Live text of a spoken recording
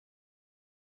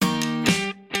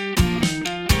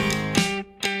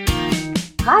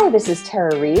Hi, this is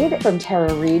Tara Reid from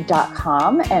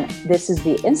tarareid.com, and this is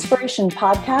the Inspiration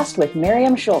Podcast with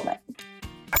Miriam Schulman.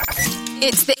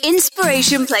 It's the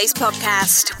Inspiration Place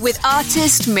Podcast with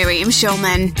artist Miriam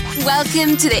Schulman.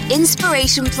 Welcome to the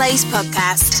Inspiration Place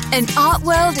Podcast, an art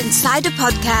world insider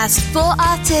podcast for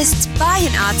artists by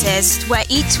an artist, where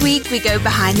each week we go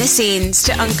behind the scenes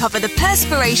to uncover the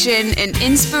perspiration and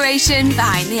inspiration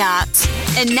behind the art.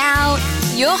 And now,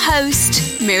 your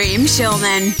host, Miriam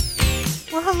Schulman.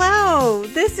 Well, hello.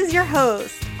 This is your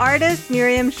host, artist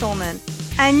Miriam Schulman,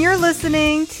 and you're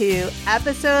listening to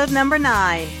episode number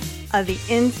 9 of the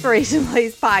Inspiration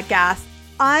Place Podcast.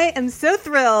 I am so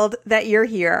thrilled that you're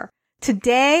here.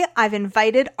 Today, I've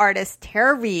invited artist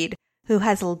Tara Reid, who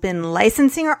has been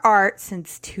licensing her art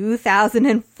since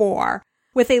 2004.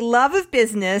 With a love of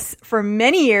business, for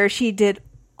many years, she did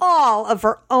all of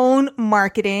her own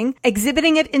marketing,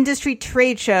 exhibiting at industry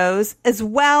trade shows, as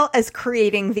well as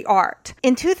creating the art.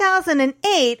 In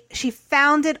 2008, she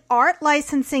founded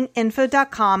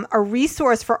artlicensinginfo.com, a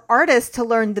resource for artists to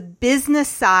learn the business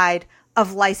side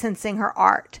of licensing her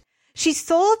art. She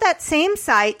sold that same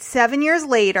site 7 years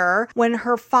later when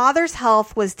her father's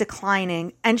health was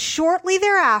declining, and shortly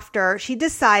thereafter, she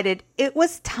decided it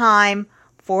was time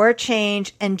for a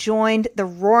change and joined the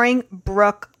Roaring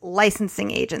Brook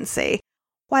licensing agency.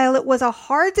 While it was a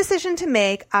hard decision to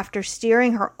make after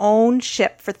steering her own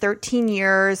ship for 13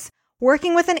 years,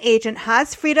 working with an agent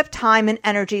has freed up time and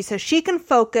energy so she can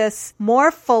focus more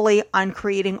fully on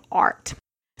creating art.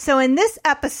 So in this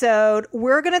episode,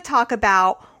 we're going to talk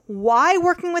about why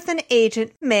working with an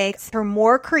agent makes her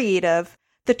more creative,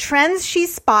 the trends she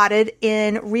spotted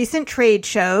in recent trade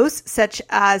shows, such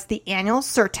as the annual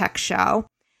Surtex show,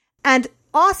 and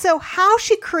also how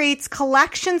she creates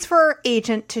collections for her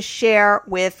agent to share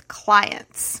with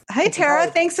clients. Hi, Tara.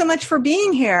 Thanks so much for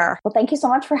being here. Well, thank you so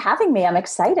much for having me. I'm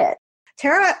excited.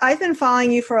 Tara, I've been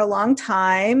following you for a long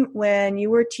time. When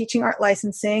you were teaching art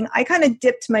licensing, I kind of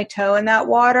dipped my toe in that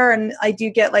water, and I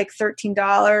do get like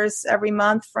 $13 every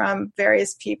month from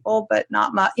various people, but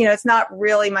not much. It's not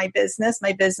really my business.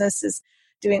 My business is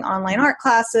doing online art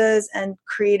classes and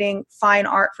creating fine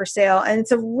art for sale. And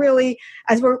it's a really,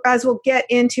 as we'll get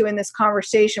into in this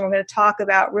conversation, we're going to talk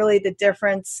about really the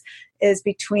difference is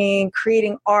between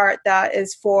creating art that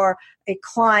is for a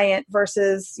client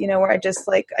versus, where I just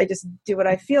do what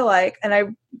I feel like.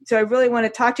 And so I really want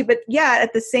to talk to you, but yeah,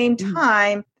 at the same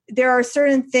time, there are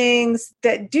certain things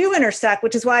that do intersect,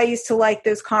 which is why I used to like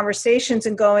those conversations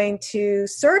and going to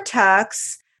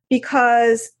Surtex,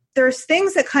 because there's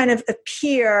things that kind of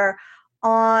appear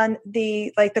on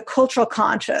the cultural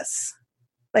conscious,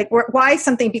 like why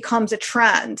something becomes a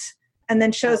trend and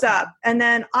then shows up. And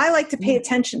then I like to pay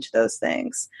attention to those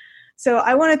things. So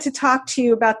I wanted to talk to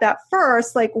you about that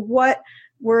first, like what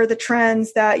were the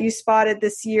trends that you spotted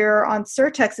this year on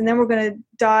Surtex? And then we're going to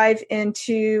dive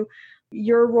into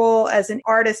your role as an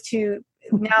artist who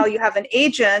now you have an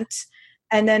agent,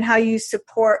 and then how you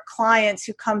support clients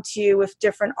who come to you with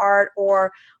different art,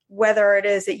 or whether it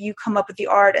is that you come up with the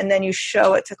art and then you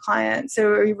show it to clients. So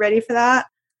are you ready for that?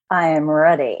 I am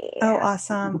ready. Oh,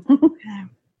 awesome. Okay.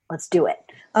 Let's do it.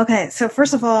 Okay. So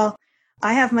first of all,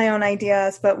 I have my own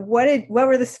ideas, but what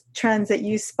were the trends that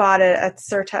you spotted at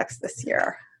Surtex this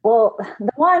year? Well,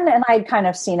 the one, and I'd kind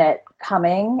of seen it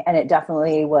coming, and it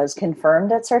definitely was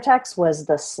confirmed at Surtex, was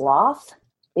the sloth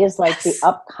is like the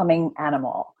upcoming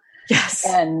animal. Yes.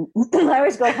 And I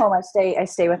always go home. I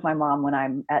stay with my mom when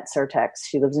I'm at Surtex.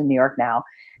 She lives in New York now.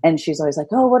 And she's always like,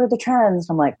 oh, what are the trends?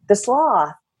 I'm like, the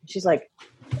sloth. She's like,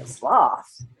 the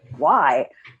sloth? Why?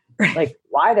 Like,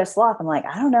 why the sloth? I'm like,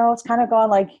 I don't know. It's kind of gone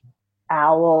like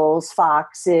owls,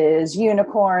 foxes,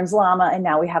 unicorns, llama. And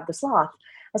now we have the sloth.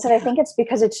 I said, I think it's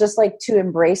because it's just like to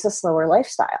embrace a slower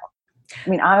lifestyle. I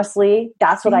mean, honestly,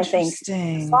 that's what I think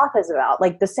sloth is about.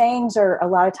 Like the sayings are a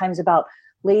lot of times about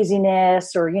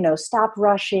laziness or, stop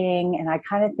rushing. And I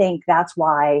kind of think that's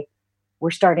why we're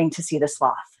starting to see the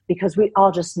sloth, because we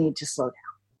all just need to slow down.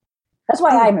 That's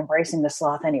why I'm embracing the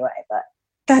sloth anyway. But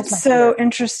that's so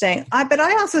interesting. But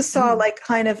I also saw like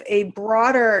kind of a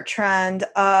broader trend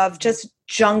of just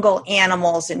jungle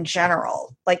animals in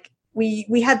general. Like we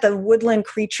had the woodland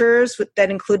creatures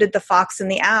that included the fox and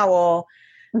the owl.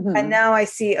 Mm-hmm. And now I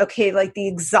see, like the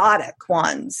exotic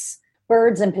ones.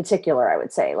 Birds in particular, I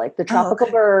would say, like the tropical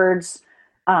birds.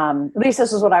 At least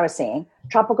this is what I was seeing.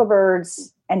 Tropical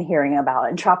birds and hearing about it,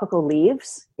 and tropical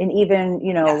leaves, and even,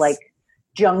 like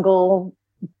jungle,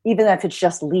 even if it's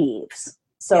just leaves.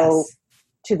 So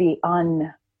to the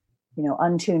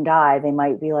untuned eye, they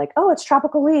might be like, oh, it's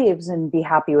tropical leaves and be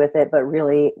happy with it. But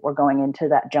really we're going into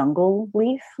that jungle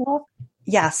leaf look.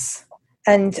 Yes.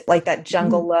 And like that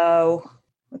jungle low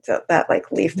What's that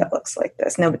like leaf that looks like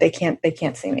this? No, but they can't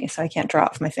see me, so I can't draw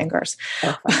it with my fingers.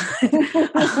 Oh,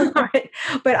 Right.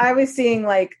 But I was seeing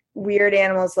like weird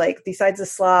animals, like besides the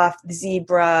sloth,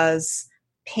 zebras,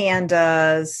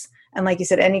 pandas, and like you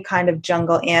said, any kind of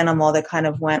jungle animal that kind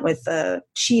of went with the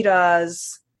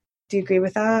cheetahs. Do you agree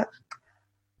with that?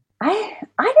 I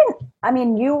didn't. I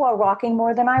mean, you were walking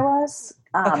more than I was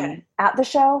at the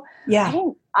show. Yeah.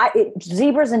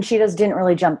 Zebras and cheetahs didn't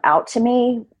really jump out to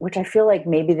me, which I feel like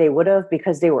maybe they would have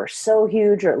because they were so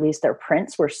huge, or at least their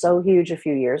prints were so huge a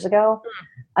few years ago.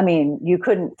 I mean, you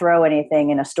couldn't throw anything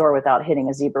in a store without hitting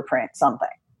a zebra print, something.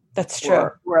 That's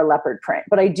true. Or a leopard print.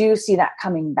 But I do see that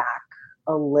coming back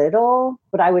a little,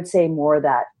 but I would say more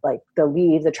that like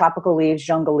the tropical leaves,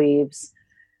 jungle leaves,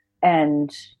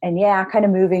 and yeah, kind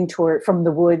of moving toward from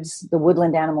the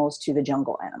woodland animals to the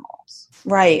jungle animals.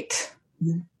 Right.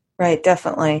 Mm-hmm. Right.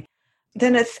 Definitely.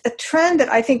 Then a trend that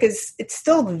I think it's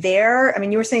still there. I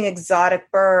mean, you were saying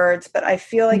exotic birds, but I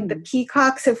feel like the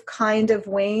peacocks have kind of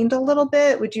waned a little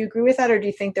bit. Would you agree with that? Or do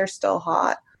you think they're still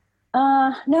hot?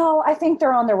 No, I think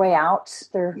they're on their way out.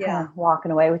 They're kind of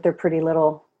walking away with their pretty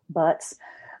little butts.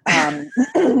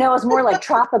 No, it's more like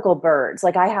tropical birds.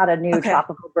 Like I had a new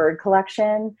tropical bird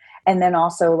collection, and then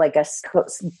also like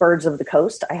birds of the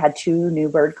coast. I had 2 new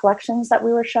bird collections that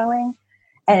we were showing,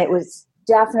 and it was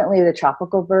definitely the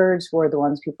tropical birds were the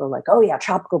ones people were like, oh yeah,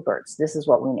 tropical birds. This is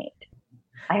what we need.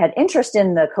 I had interest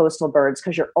in the coastal birds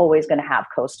because you're always going to have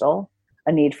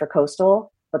a need for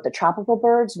coastal, but the tropical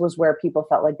birds was where people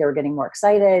felt like they were getting more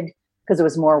excited because it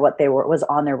was more what was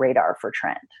on their radar for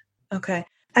trend. Okay.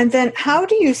 And then how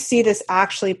do you see this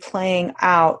actually playing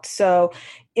out? So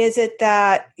is it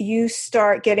that you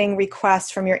start getting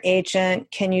requests from your agent,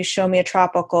 can you show me a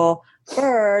tropical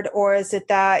bird? Or is it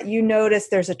that you notice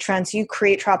there's a trend, so you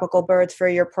create tropical birds for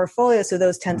your portfolio, so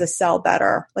those tend to sell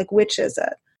better? Like, which is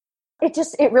it?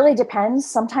 It really depends.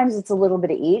 Sometimes it's a little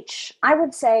bit of each. I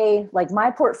would say like my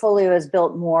portfolio is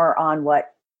built more on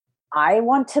what I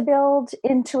want to build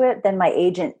into it than my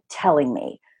agent telling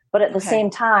me. But at the same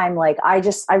time, like I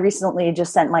recently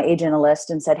just sent my agent a list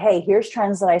and said, hey, here's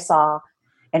trends that I saw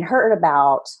and heard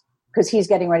about, because he's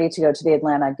getting ready to go to the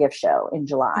Atlanta gift show in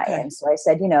July. Okay. And so I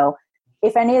said,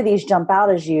 if any of these jump out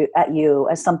at you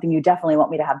as something you definitely want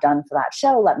me to have done for that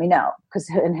show, let me know.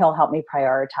 And he'll help me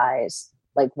prioritize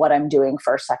like what I'm doing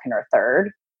first, second, or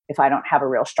third if I don't have a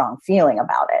real strong feeling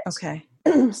about it. Okay.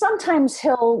 Sometimes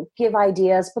he'll give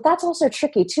ideas, but that's also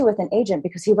tricky too with an agent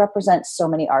because he represents so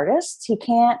many artists. He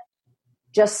can't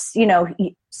just,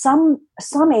 some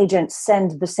agents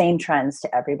send the same trends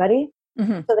to everybody.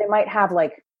 Mm-hmm. So they might have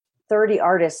like 30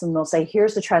 artists and they'll say,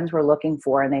 here's the trends we're looking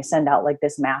for. And they send out like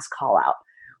this mass call out.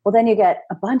 Well, then you get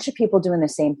a bunch of people doing the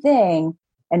same thing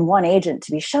and one agent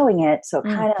to be showing it. So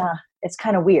it's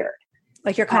kind of weird.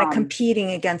 Like you're kind of competing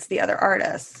against the other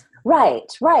artists. Right.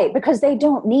 Because they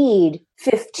don't need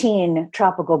 15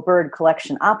 tropical bird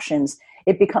collection options.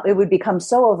 It would become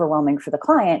so overwhelming for the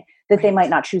client that they might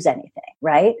not choose anything.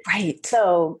 Right.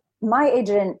 So my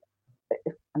agent,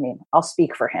 I'll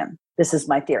speak for him. This is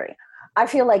my theory. I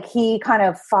feel like he kind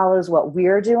of follows what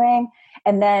we're doing.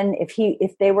 And then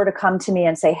if they were to come to me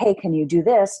and say, hey, can you do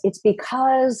this? It's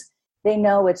because they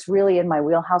know it's really in my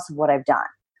wheelhouse of what I've done.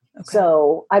 Okay.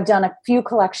 So I've done a few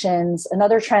collections.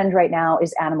 Another trend right now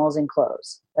is animals in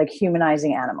clothes, like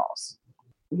humanizing animals.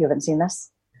 You haven't seen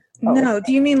this? No.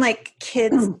 Do you mean like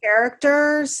kids'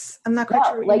 characters? I'm not quite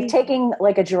sure. Like taking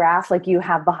like a giraffe, like you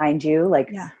have behind you, like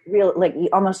real, like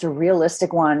almost a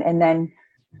realistic one, and then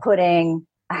putting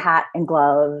a hat and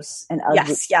gloves and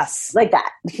yes, like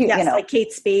that. Like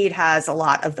Kate Spade has a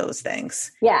lot of those things.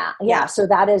 Yeah. So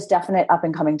that is definite up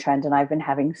and coming trend, and I've been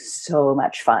having so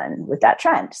much fun with that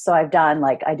trend. So I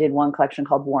did one collection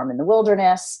called Warm in the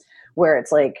Wilderness, where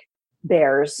it's like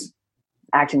bears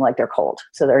acting like they're cold,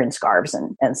 so they're in scarves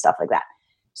and stuff like that.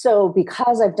 So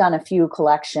because I've done a few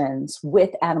collections with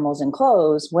animals in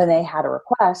clothes, when they had a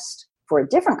request for a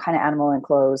different kind of animal in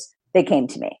clothes, they came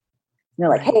to me. They're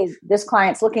like, hey, this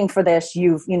client's looking for this.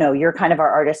 You're kind of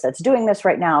our artist that's doing this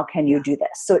right now. Can you do this?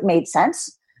 So it made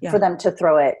sense for them to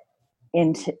throw it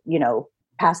into,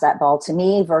 pass that ball to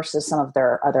me versus some of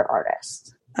their other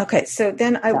artists. Okay. So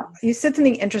then you said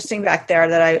something interesting back there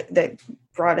that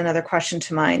brought another question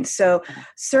to mind. So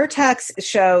Surtech's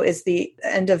show is the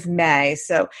end of May.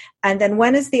 So, and then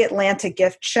when is the Atlanta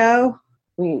gift show?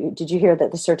 Did you hear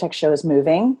that the Surtech show is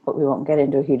moving, but we won't get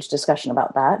into a huge discussion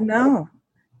about that. No.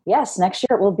 Yes, next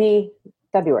year it will be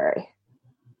February.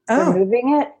 We're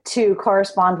moving it to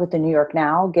correspond with the New York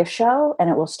Now gift show,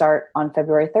 and it will start on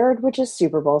February 3rd, which is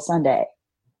Super Bowl Sunday.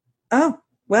 Oh,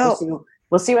 well.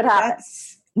 We'll see what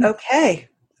happens. Okay.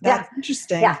 That's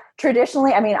interesting. Yeah.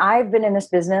 Traditionally, I mean, I've been in this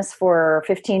business for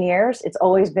 15 years. It's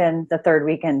always been the third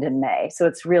weekend in May. So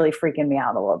it's really freaking me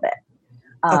out a little bit.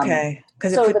 Okay.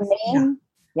 So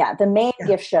the main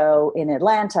gift show in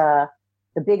Atlanta,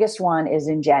 the biggest one is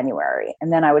in January.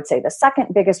 And then I would say the second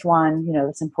biggest one,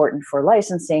 that's important for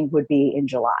licensing would be in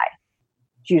July.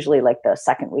 It's usually like the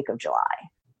second week of July.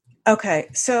 Okay.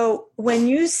 So when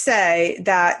you say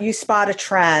that you spot a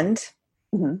trend,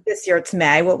 this year it's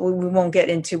May. Well, we won't get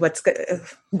into what's going to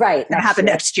happen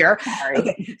next year.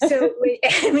 Okay. So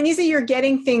when you say you're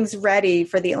getting things ready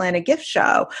for the Atlanta gift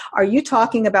show, are you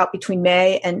talking about between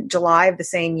May and July of the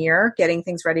same year, getting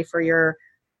things ready for your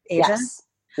agent? Yes.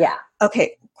 Yeah.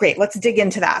 Okay, great. Let's dig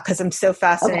into that because I'm so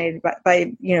fascinated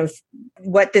by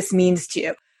what this means to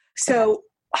you. So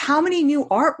how many new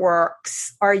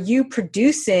artworks are you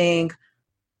producing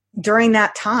during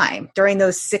that time, during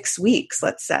those 6 weeks,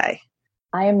 let's say?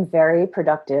 I am very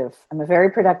productive. I'm a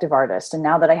very productive artist. And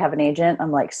now that I have an agent,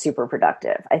 I'm like super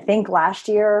productive. I think last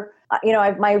year,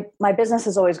 my business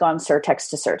has always gone Surtex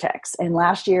to Surtex. And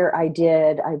last year I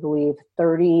did, I believe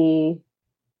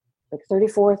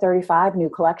 34, 35 new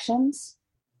collections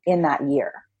in that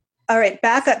year. All right,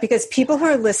 back up because people who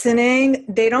are listening,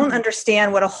 they don't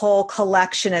understand what a whole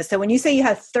collection is. So when you say you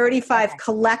have 35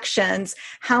 collections,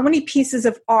 how many pieces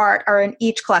of art are in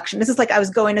each collection? This is like I was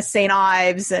going to St.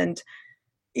 Ives and...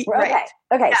 Right.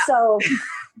 Okay. Yeah. So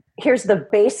here's the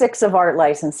basics of art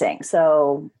licensing.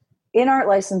 So in art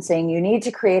licensing, you need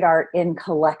to create art in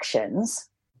collections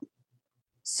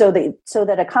so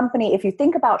that a company, if you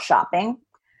think about shopping,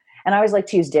 and I always like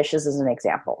to use dishes as an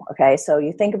example. Okay. So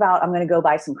you think about, I'm going to go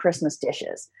buy some Christmas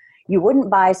dishes. You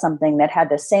wouldn't buy something that had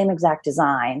the same exact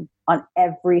design on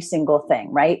every single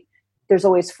thing, right? There's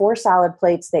always 4 salad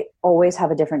plates. They always have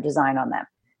a different design on them.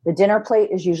 The dinner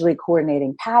plate is usually a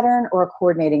coordinating pattern or a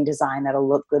coordinating design that'll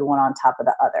look good one on top of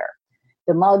the other.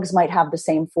 The mugs might have the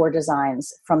same 4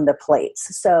 designs from the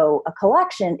plates. So a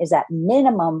collection is at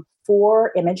minimum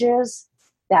 4 images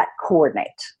that coordinate,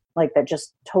 like that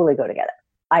just totally go together.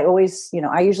 I always,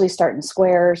 I usually start in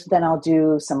squares, then I'll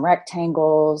do some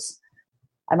rectangles.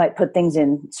 I might put things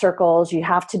in circles. You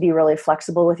have to be really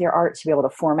flexible with your art to be able to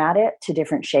format it to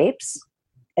different shapes.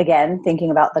 Again,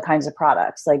 thinking about the kinds of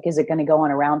products, like, is it going to go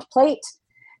on a round plate?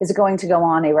 Is it going to go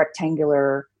on a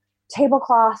rectangular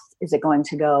tablecloth? Is it going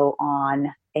to go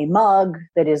on a mug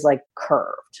that is like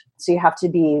curved? So you have to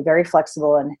be very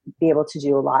flexible and be able to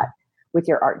do a lot with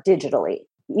your art digitally.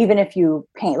 Even if you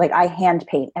paint, like I hand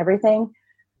paint everything,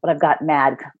 but I've got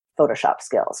mad Photoshop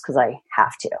skills because I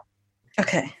have to.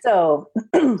 Okay. So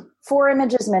 4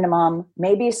 images minimum,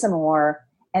 maybe some more.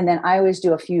 And then I always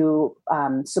do a few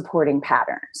supporting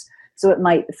patterns. So it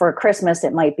might, for Christmas,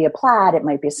 it might be a plaid, it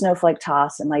might be a snowflake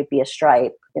toss, it might be a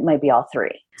stripe, it might be all 3.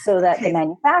 So that the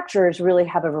manufacturers really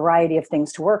have a variety of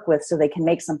things to work with so they can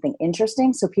make something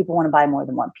interesting so people want to buy more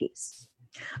than one piece.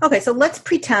 Okay, so let's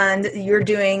pretend you're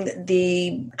doing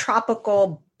the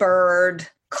tropical bird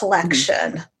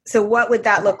collection. Mm-hmm. So what would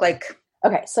that look like?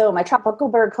 Okay, so my tropical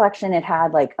bird collection, it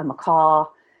had like a macaw.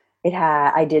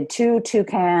 I did 2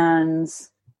 toucans.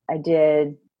 I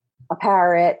did a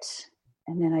parrot,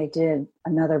 and then I did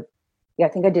another. I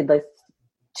think I did like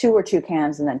 2 or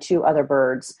toucans and then 2 other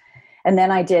birds. And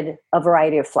then I did a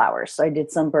variety of flowers. So I did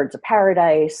some birds of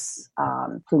paradise,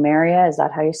 plumeria. Is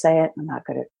that how you say it? I'm not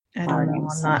good at flower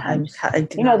names.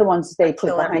 The ones they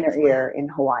put behind their ear in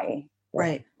Hawaii.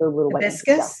 Right. The little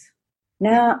hibiscus?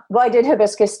 No. Well, I did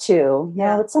hibiscus too.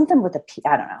 No, it's something with a P.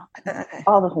 I don't know. Okay.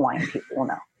 All the Hawaiian people will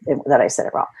know that I said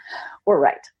it wrong. Or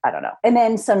right. I don't know. And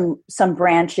then some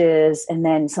branches and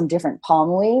then some different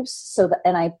palm leaves.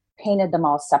 And I painted them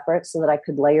all separate so that I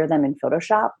could layer them in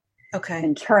Photoshop. Okay.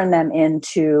 And turn them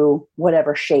into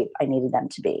whatever shape I needed them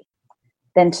to be.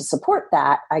 Then to support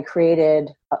that, I created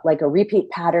like a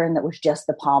repeat pattern that was just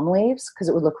the palm leaves because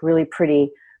it would look really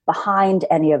pretty behind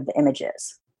any of the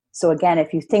images. So again,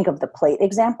 if you think of the plate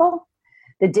example,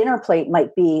 the dinner plate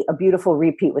might be a beautiful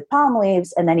repeat with palm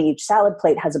leaves, and then each salad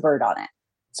plate has a bird on it.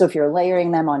 So if you're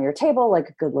layering them on your table like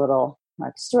a good little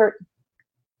Martha Stewart,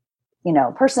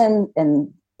 person,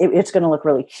 and it's going to look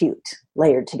really cute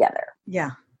layered together.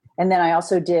 Yeah. And then I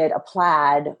also did a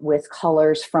plaid with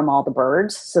colors from all the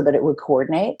birds so that it would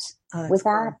coordinate with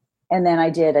that. Cool. And then I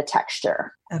did a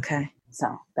texture. Okay.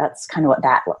 So that's kind of what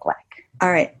that looked like.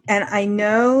 All right. And I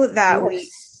know that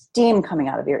steam coming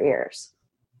out of your ears.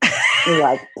 You're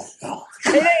like,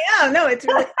 yeah, no, it's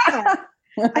really fun.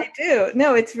 I do.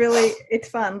 No, it's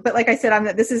fun. But like I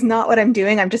said, this is not what I'm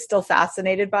doing. I'm just still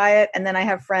fascinated by it. And then I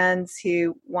have friends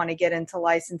who want to get into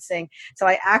licensing. So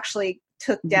I actually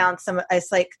took down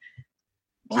it's like,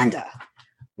 Glenda,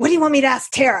 what do you want me to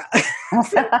ask Tara?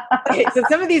 Okay, so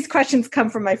some of these questions come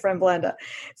from my friend Blenda.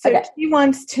 So she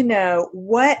wants to know,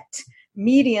 what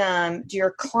medium do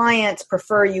your clients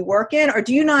prefer you work in? Or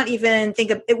do you not even think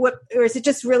of it? Or is it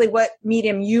just really what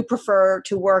medium you prefer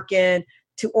to work in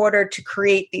order to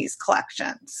create these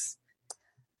collections?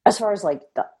 As far as like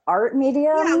the art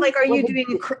medium? Yeah, like are you doing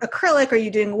acrylic? Are you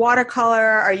doing watercolor?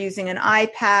 Are you using an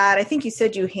iPad? I think you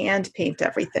said you hand paint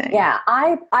everything. Yeah,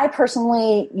 I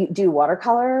personally do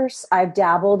watercolors. I've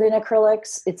dabbled in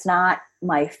acrylics. It's not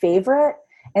my favorite,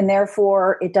 and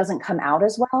therefore it doesn't come out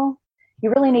as well.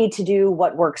 You really need to do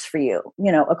what works for you.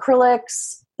 You know,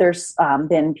 acrylics, there's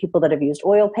been people that have used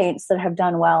oil paints that have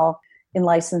done well in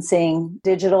licensing.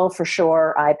 Digital for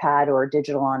sure, iPad or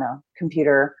digital on a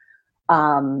computer.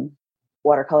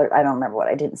 Watercolor, I don't remember what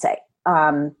I didn't say.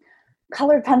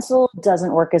 Colored pencil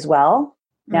doesn't work as well.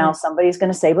 Now somebody's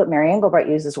going to say, but Mary Engelbreit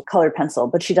uses colored pencil,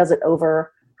 but she does it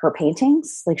over her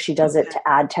paintings. Like she does it to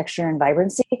add texture and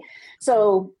vibrancy.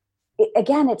 So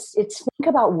again, it's think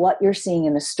about what you're seeing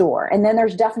in the store. And then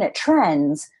there's definite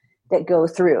trends that go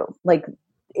through. Like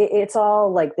it's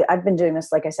all like, I've been doing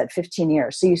this, like I said, 15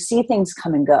 years. So you see things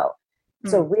come and go.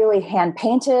 So really hand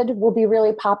painted will be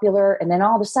really popular. And then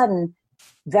all of a sudden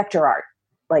vector art,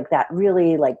 like that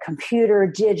really like computer,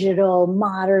 digital,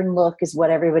 modern look is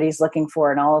what everybody's looking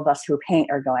for. And all of us who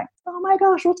paint are going, oh my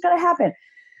gosh, what's going to happen?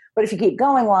 But if you keep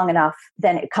going long enough,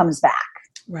 then it comes back.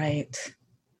 Right.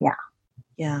 Yeah.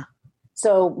 Yeah.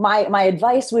 So my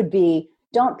advice would be,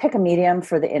 don't pick a medium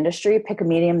for the industry, pick a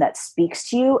medium that speaks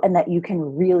to you and that you can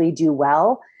really do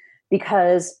well.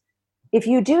 Because if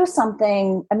you do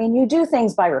something, I mean, you do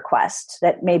things by request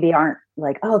that maybe aren't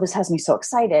like, oh, this has me so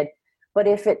excited. But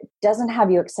if it doesn't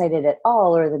have you excited at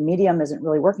all, or the medium isn't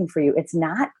really working for you, it's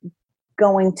not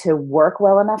going to work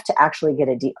well enough to actually get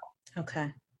a deal.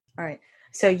 Okay. All right.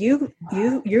 So you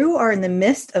are in the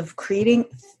midst of creating,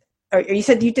 or you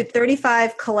said you did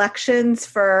 35 collections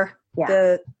for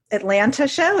the Atlanta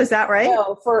show. Is that right?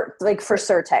 No, for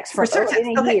Surtex. For Surtex.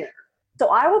 In a year. So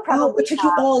I will probably it took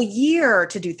you all year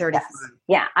to do 35. Yes.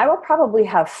 Yeah. I will probably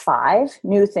have 5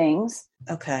 new things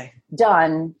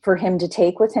done for him to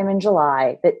take with him in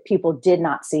July that people did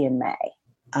not see in May.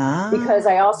 Because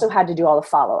I also had to do all the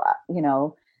follow-up, you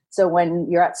know. So when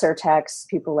you're at Surtex,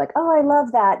 people are like, oh, I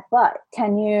love that, but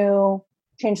can you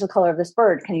change the color of this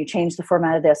bird? Can you change the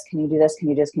format of this? Can you do this? Can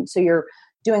you do this? So you're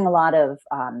doing a lot of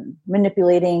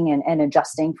manipulating and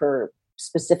adjusting for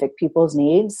specific people's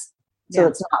needs. So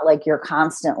it's not like you're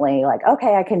constantly like,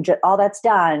 okay, I can all that's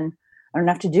done. I don't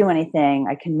have to do anything.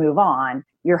 I can move on.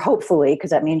 You're hopefully, because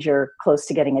that means you're close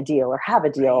to getting a deal or have a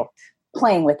deal,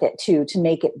 playing with it too, to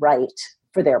make it right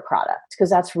for their product. Because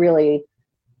that's really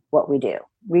what we do.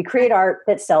 We create art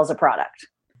that sells a product.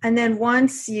 And then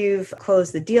once you've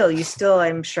closed the deal, you still,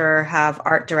 I'm sure, have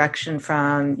art direction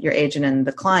from your agent and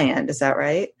the client. Is that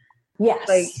right?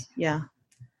 Yes. Yeah.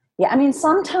 I mean,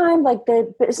 sometimes like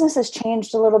the business has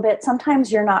changed a little bit.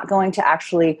 Sometimes you're not going to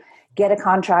actually get a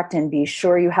contract and be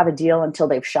sure you have a deal until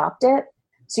they've shopped it.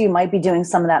 So you might be doing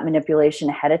some of that manipulation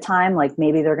ahead of time. Like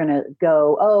maybe they're going to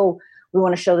go, oh, we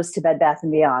want to show this to Bed Bath &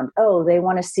 Beyond. Oh, they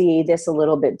want to see this a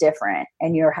little bit different.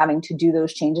 And you're having to do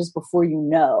those changes before you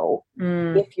know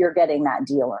if you're getting that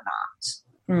deal or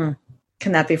not.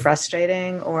 Can that be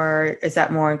frustrating, or is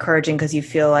that more encouraging because you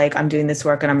feel like I'm doing this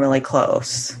work and I'm really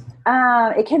close?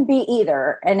 It can be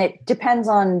either. And it depends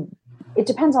on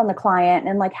the client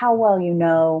and like how well you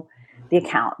know the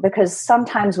account. Because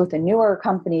sometimes with a newer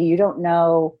company, you don't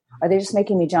know, are they just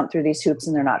making me jump through these hoops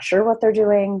and they're not sure what they're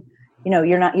doing? You know,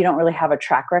 you don't really have a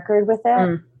track record with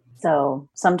it. So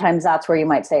sometimes that's where you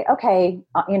might say, okay,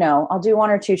 you know, I'll do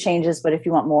 1 or 2 changes, but if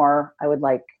you want more, I would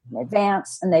like in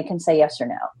advance, and they can say yes or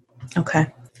no. Okay.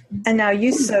 And now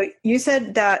you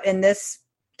said that in this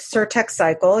Surtex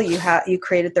cycle, you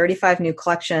created 35 new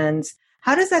collections.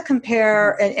 How does that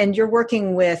compare? And you're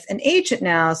working with an agent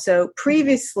now. So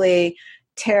previously,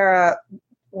 Tara,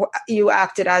 you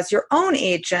acted as your own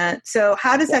agent. So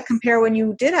how does that compare when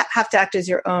you did have to act as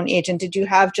your own agent? Did you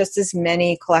have just as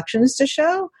many collections to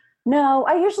show? No,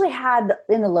 I usually had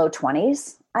in the low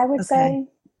 20s, I would say,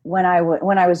 when I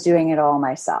was doing it all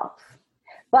myself.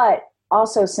 But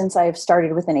also, since I've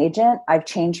started with an agent, I've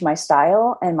changed my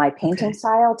style, and my painting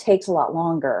style takes a lot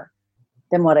longer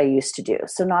than what I used to do.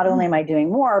 So not only am I doing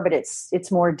more, but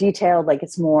it's more detailed, like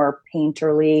it's more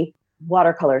painterly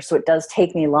watercolor. So it does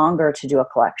take me longer to do a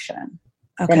collection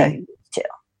than it used to.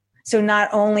 So not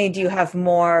only do you have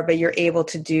more, but you're able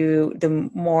to do the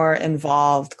more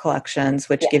involved collections,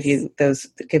 which give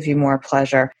you more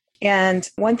pleasure. And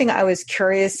one thing I was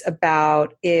curious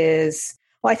about is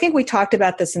Well, I think we talked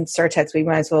about this in Surtex. We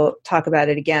might as well talk about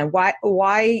it again.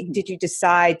 Why did you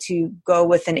decide to go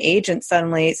with an agent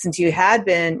suddenly, since you had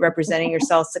been representing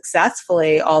yourself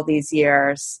successfully all these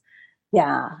years?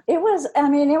 Yeah,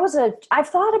 I've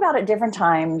thought about it different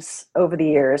times over the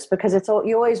years because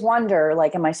you always wonder,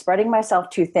 like, am I spreading myself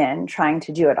too thin trying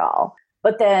to do it all?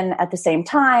 But then at the same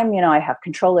time, I have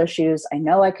control issues. I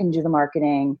know I can do the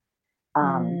marketing.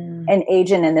 An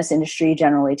agent in this industry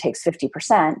generally takes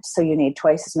 50%. So you need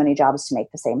twice as many jobs to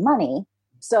make the same money.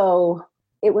 So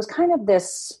it was kind of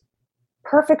this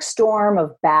perfect storm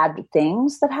of bad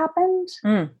things that happened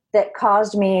that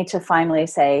caused me to finally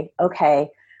say, okay,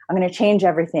 I'm going to change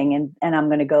everything and I'm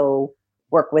going to go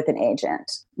work with an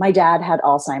agent. My dad had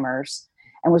Alzheimer's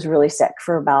and was really sick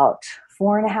for about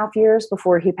 4.5 years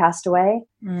before he passed away.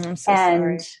 I'm so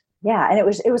sorry. Yeah, and it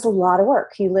was a lot of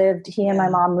work. He and my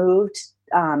mom moved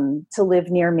to live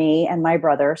near me and my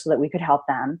brother so that we could help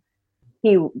them.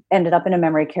 He ended up in a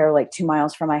memory care like 2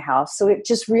 miles from my house. So it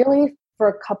just really, for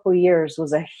a couple of years,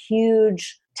 was a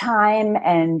huge time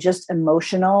and just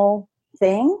emotional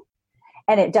thing.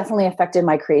 And it definitely affected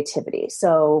my creativity.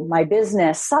 So my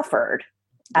business suffered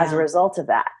as a result of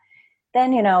that.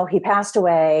 Then, he passed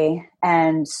away.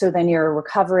 And so then you're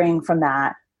recovering from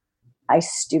that. I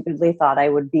stupidly thought I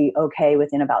would be okay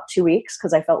within about 2 weeks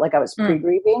because I felt like I was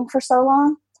pre-grieving for so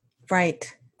long.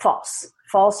 Right. False.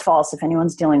 If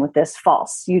anyone's dealing with this,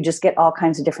 false. You just get all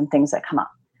kinds of different things that come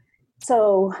up.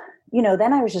 So,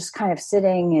 then I was just kind of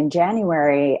sitting in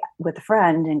January with a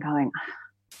friend and going,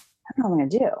 I don't know what I'm going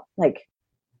to do. Like,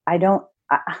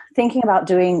 thinking about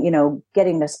doing,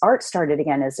 getting this art started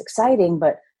again is exciting,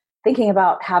 but thinking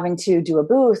about having to do a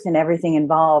booth and everything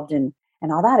involved and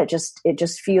all that, it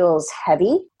just feels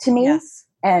heavy to me. Yes.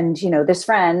 And, this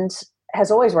friend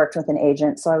has always worked with an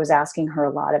agent. So I was asking her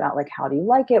a lot about, like, how do you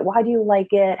like it? Why do you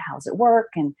like it? How's it work?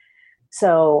 And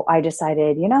so I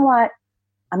decided, you know what,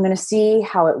 I'm going to see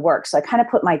how it works. So I kind of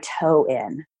put my toe in,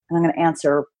 and I'm going to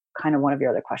answer kind of one of your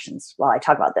other questions while I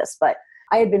talk about this. But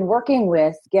I had been working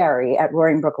with Gary at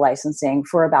Roaring Brook Licensing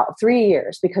for about 3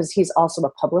 years because he's also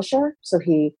a publisher. So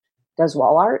he does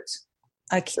wall art.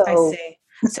 I see.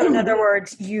 So in other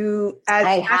words, acting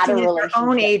as your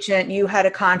own agent, you had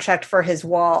a contract for his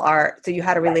wall art. So you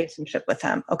had a relationship with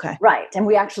him. Okay. Right. And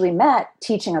we actually met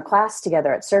teaching a class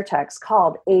together at Surtex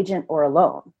called Agent or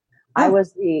Alone. Oh. I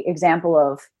was the example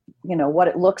of, what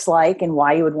it looks like and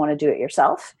why you would want to do it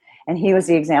yourself. And he was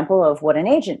the example of what an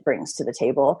agent brings to the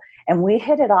table. And we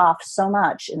hit it off so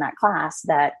much in that class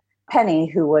that Penny,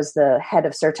 who was the head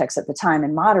of Surtex at the time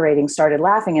and moderating, started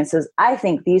laughing and says, I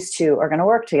think these two are going to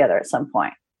work together at some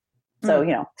point. So,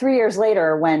 3 years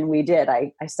later, when we did,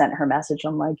 I sent her a message.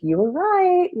 I'm like, you were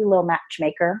right, you little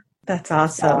matchmaker. That's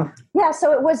awesome.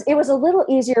 So it was a little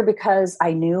easier because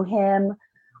I knew him.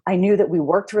 I knew that we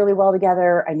worked really well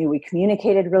together. I knew we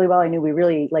communicated really well. I knew we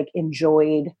really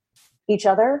enjoyed each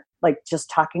other, just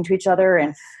talking to each other.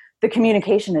 And the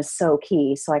communication is so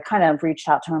key. So I kind of reached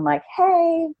out to him like,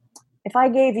 hey, if I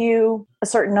gave you a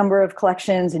certain number of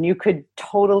collections and you could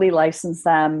totally license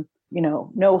them,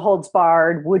 no holds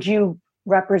barred, would you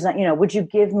would you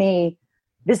give me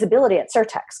visibility at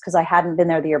Surtex? Because I hadn't been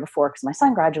there the year before because my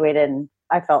son graduated and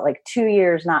I felt like 2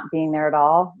 years not being there at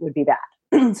all would be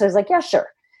bad. So I was like, yeah, sure.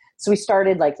 So we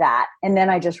started like that. And then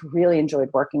I just really enjoyed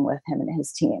working with him and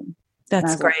his team.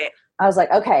 That's great. I was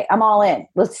like, okay, I'm all in.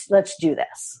 Let's do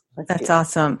this. That's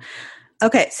awesome.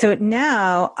 Okay, so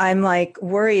now I'm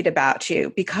worried about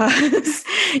you because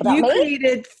you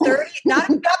created 30, not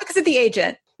because of the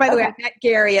agent. By the way, I met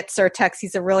Gary at Surtex.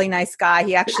 He's a really nice guy.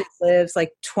 He actually lives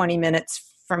 20 minutes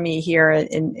from me here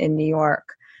in New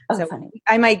York. So funny.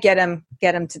 I might get him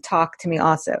to talk to me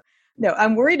also. No,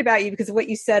 I'm worried about you because of what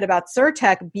you said about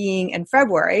Surtex being in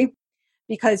February,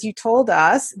 because you told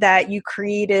us that you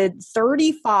created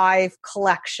 35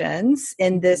 collections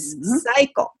in this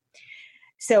cycle.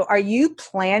 So are you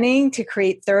planning to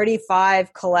create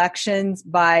 35 collections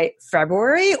by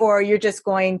February, or you're just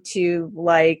going to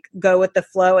go with the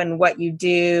flow and what you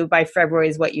do by February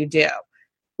is what you do?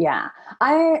 Yeah.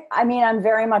 I'm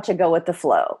very much a go with the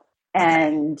flow.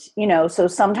 And, so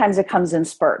sometimes it comes in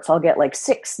spurts. I'll get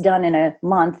 6 done in a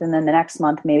month. And then the next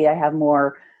month, maybe I have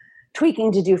more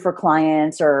tweaking to do for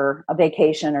clients or a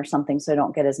vacation or something. So I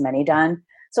don't get as many done.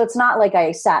 So it's not like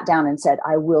I sat down and said,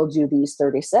 I will do these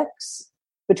 36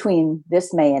 between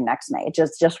this May and next May.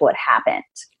 Just what happened.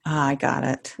 I got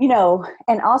it.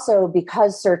 And also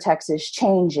because Surtex is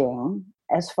changing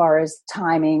as far as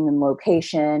timing and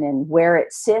location and where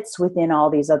it sits within all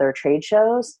these other trade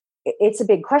shows, it's a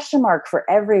big question mark for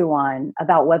everyone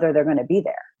about whether they're going to be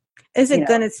there. Is it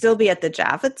going to still be at the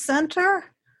Javits Center?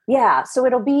 Yeah. So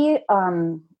it'll be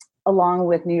along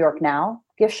with New York Now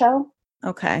gift show.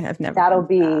 Okay. I've never. That'll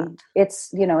be, it's,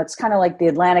 it's kind of like the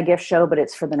Atlanta gift show, but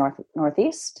it's for the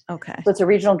Northeast. Okay. So it's a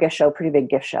regional gift show, pretty big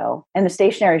gift show. And the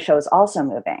stationery show is also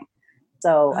moving.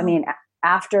 So, I mean,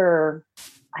 after,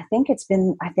 I think it's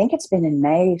been in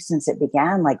May since it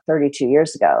began, like 32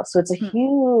 years ago. So it's a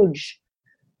huge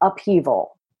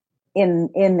upheaval in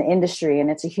the industry.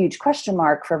 And it's a huge question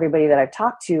mark for everybody that I've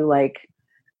talked to. Like,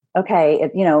 okay,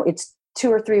 it's 2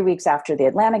 or 3 weeks after the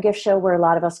Atlanta gift show where a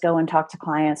lot of us go and talk to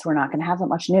clients. We're not going to have that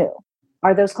much new.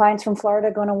 Are those clients from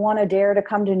Florida going to want to dare to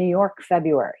come to New York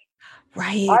February?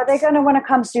 Right. Are they going to want to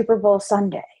come Super Bowl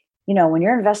Sunday? When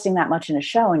you're investing that much in a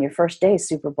show and your first day is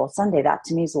Super Bowl Sunday, that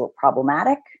to me is a little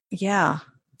problematic. Yeah.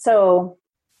 So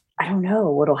I don't know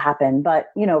what'll happen, but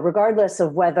regardless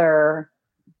of whether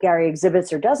Gary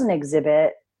exhibits or doesn't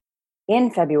exhibit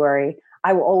in February,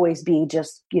 I will always be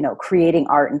just, creating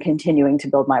art and continuing to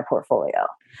build my portfolio.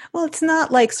 Well, it's not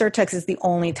like Surtex is the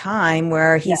only time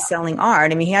where he's selling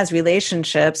art. I mean, he has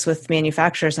relationships with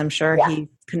manufacturers. I'm sure he's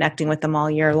connecting with them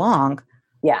all year long.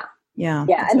 Yeah. Yeah.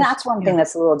 Yeah. And that's one thing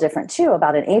that's a little different too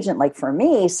about an agent. Like for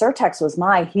me, Surtex was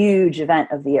my huge event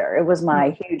of the year. It was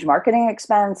my huge marketing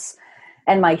expense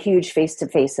and my huge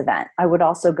face-to-face event. I would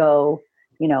also go,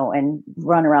 and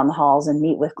run around the halls and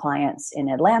meet with clients in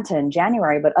Atlanta in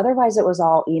January. But otherwise it was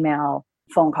all email,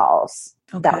 phone calls.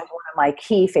 Okay. That was one of my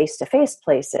key face-to-face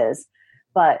places.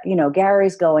 But,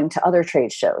 Gary's going to other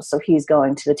trade shows. So he's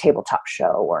going to the tabletop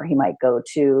show, or he might go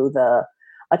to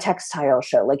a textile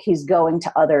show. Like he's going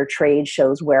to other trade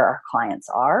shows where our clients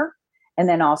are. And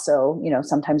then also,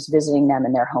 sometimes visiting them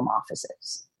in their home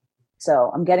offices.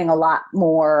 So I'm getting a lot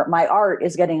more, my art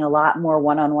is getting a lot more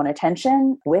one-on-one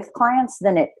attention with clients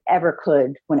than it ever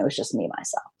could when it was just me,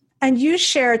 myself. And you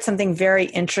shared something very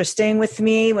interesting with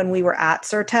me when we were at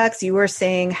Surtex. You were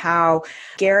saying how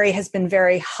Gary has been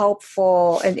very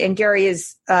helpful, and Gary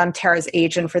is Tara's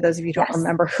agent, for those of you who don't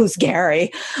remember who's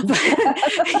Gary. But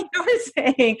you were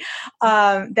saying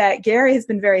that Gary has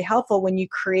been very helpful when you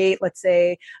create, let's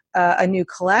say, a new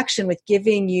collection, with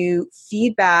giving you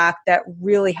feedback that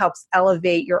really helps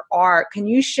elevate your art. Can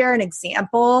you share an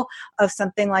example of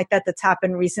something like that that's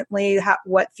happened recently,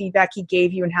 what feedback he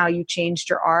gave you and how you changed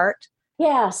your art?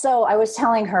 Yeah. So I was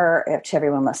telling her, to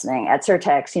everyone listening at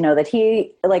Surtex, that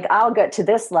he, like, I'll get to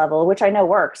this level, which I know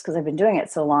works because I've been doing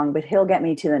it so long, but he'll get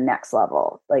me to the next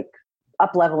level, like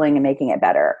up leveling and making it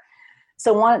better.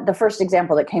 So the first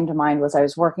example that came to mind was I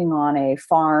was working on a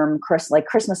farm,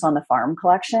 Christmas on the Farm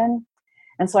collection.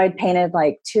 And so I'd painted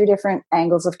like 2 different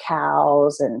angles of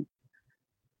cows and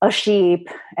a sheep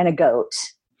and a goat.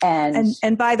 And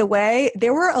by the way,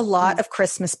 there were a lot of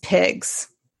Christmas pigs.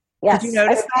 Yes. Did you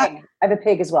notice that? I have a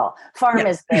pig as well. Farm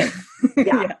is big.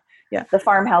 Yeah. The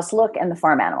farmhouse look and the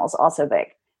farm animals also big.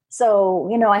 So,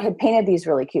 I had painted these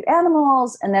really cute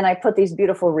animals, and then I put these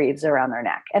beautiful wreaths around their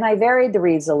neck. And I varied the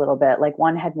wreaths a little bit. Like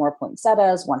one had more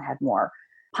poinsettias, one had more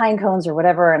pine cones or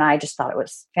whatever. And I just thought it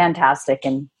was fantastic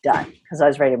and done because I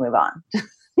was ready to move on.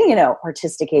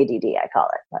 Artistic ADD, I call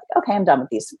it. Like, okay, I'm done with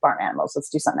these farm animals. Let's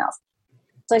do something else.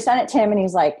 So I sent it to him and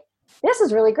he's like, this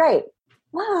is really great,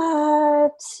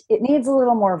 but it needs a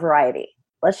little more variety.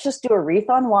 Let's just do a wreath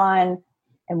on one.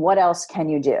 And what else can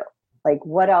you do? Like,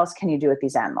 what else can you do with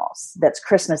these animals that's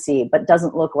Christmassy, but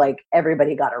doesn't look like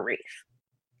everybody got a wreath?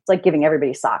 It's like giving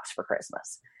everybody socks for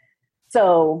Christmas.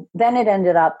 So then it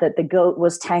ended up that the goat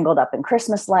was tangled up in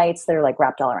Christmas lights. They're like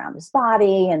wrapped all around his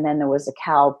body. And then there was a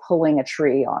cow pulling a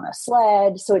tree on a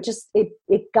sled. So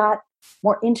it got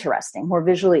more interesting, more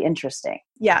visually interesting.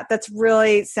 Yeah, that's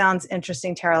really sounds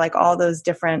interesting, Tara, like all those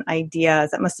different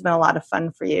ideas. That must have been a lot of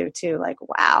fun for you too. Like,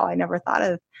 wow, I never thought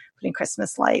of putting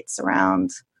Christmas lights around.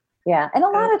 Yeah. And a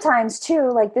lot of times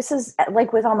too, like this is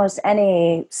like with almost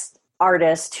any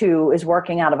artist who is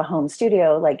working out of a home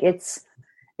studio, like it's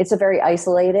a very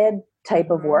isolated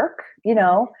type of work, and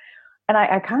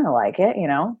I kind of like it,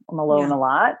 I'm alone a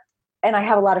lot. And I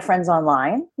have a lot of friends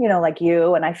online, like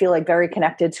you, and I feel like very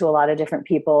connected to a lot of different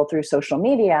people through social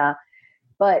media.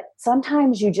 But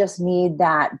sometimes you just need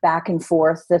that back and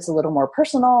forth that's a little more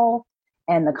personal,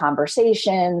 and the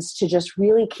conversations to just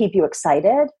really keep you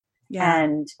excited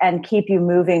and keep you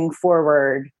moving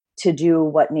forward to do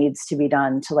what needs to be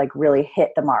done to like really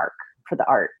hit the mark for the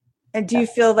art. And do you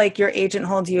feel like your agent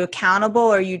holds you accountable,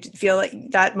 or you feel like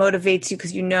that motivates you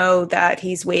because you know that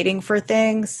he's waiting for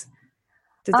things?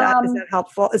 Is that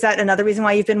helpful? Is that another reason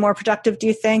why you've been more productive, do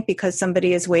you think, because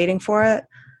somebody is waiting for it?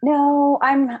 No,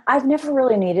 I've never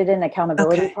really needed an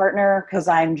accountability partner because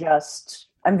I'm just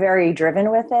I'm very driven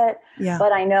with it. Yeah.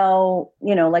 But I know,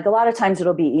 like a lot of times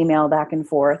it'll be email back and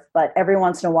forth, but every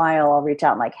once in a while I'll reach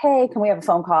out and like, hey, can we have a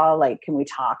phone call? Like, can we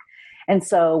talk? And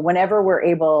so whenever we're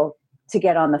able to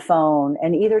get on the phone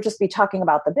and either just be talking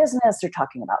about the business or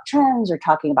talking about trends or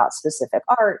talking about specific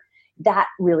art, that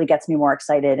really gets me more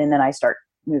excited. And then I start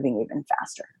moving even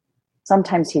faster.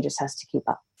 Sometimes he just has to keep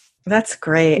up. That's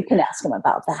great. You can ask him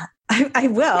about that. I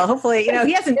will. Hopefully,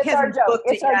 he hasn't booked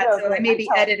it yet, so I may be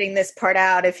editing this part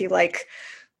out if he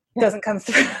doesn't come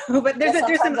through. But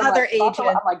there's some other agent.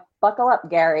 I'm like, buckle up,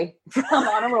 Gary. I'm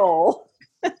on a roll.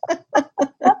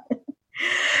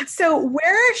 So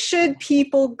where should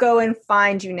people go and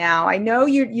find you now? I know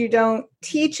you don't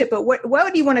teach it, but what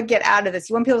would you want to get out of this?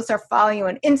 You want people to start following you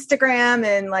on Instagram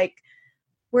and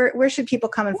where should people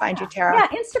come and find you, Tara? Yeah,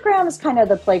 Instagram is kind of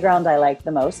the playground I like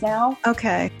the most now.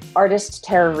 Okay. Artist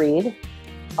Tara Reed,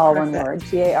 all Perfect. one word,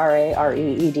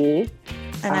 TARAREED.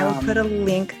 And I will put a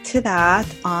link to that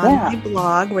on my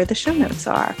blog where the show notes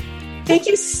are. Thank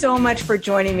you so much for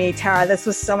joining me, Tara. This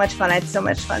was so much fun. I had so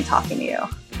much fun talking to you.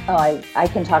 Oh, I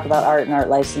can talk about art and art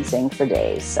licensing for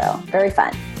days. So very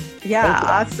fun. Yeah,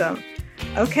 awesome.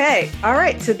 Okay. All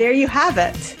right. So there you have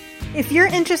it. If you're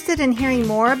interested in hearing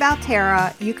more about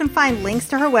Tara, you can find links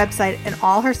to her website and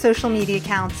all her social media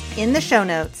accounts in the show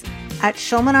notes at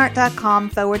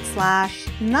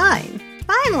schulmanart.com/9.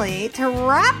 Finally, to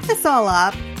wrap this all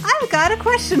up, I've got a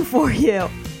question for you.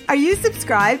 Are you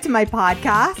subscribed to my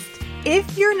podcast?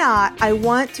 If you're not, I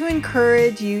want to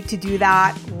encourage you to do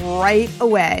that right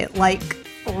away, like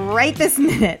right this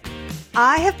minute.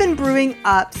 I have been brewing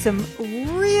up some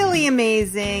really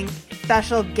amazing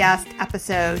special guest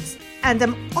episodes, and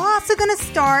I'm also going to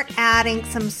start adding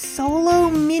some solo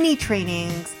mini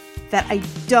trainings that I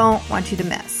don't want you to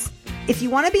miss. If you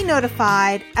want to be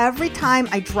notified every time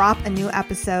I drop a new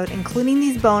episode, including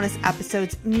these bonus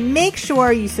episodes, make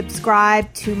sure you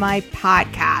subscribe to my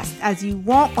podcast, as you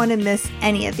won't want to miss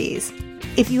any of these.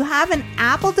 If you have an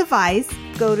Apple device,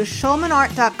 go to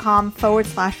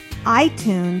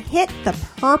schulmanart.com/iTunes, hit the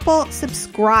purple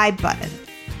subscribe button.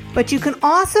 But you can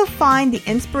also find the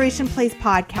Inspiration Place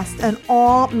podcast on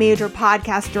all major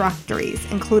podcast directories,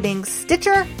 including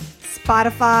Stitcher,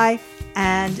 Spotify,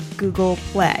 and Google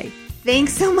Play.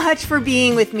 Thanks so much for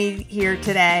being with me here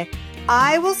today.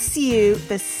 I will see you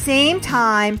the same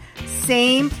time,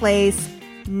 same place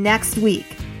next week.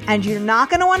 And you're not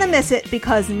going to want to miss it,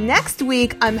 because next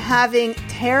week I'm having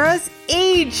Tara's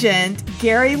agent,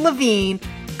 Gary Levine,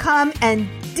 come and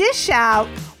dish out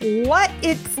what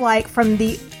it's like from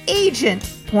the agent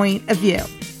point of view.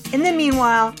 In the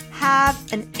meanwhile, have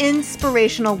an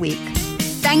inspirational week.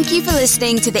 Thank you for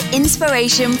listening to the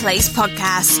Inspiration Place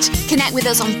podcast. Connect with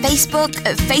us on Facebook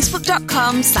at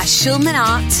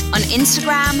facebook.com/SchulmanArt, on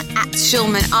Instagram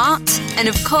 @SchulmanArt, and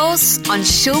of course on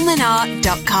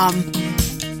schulmanart.com.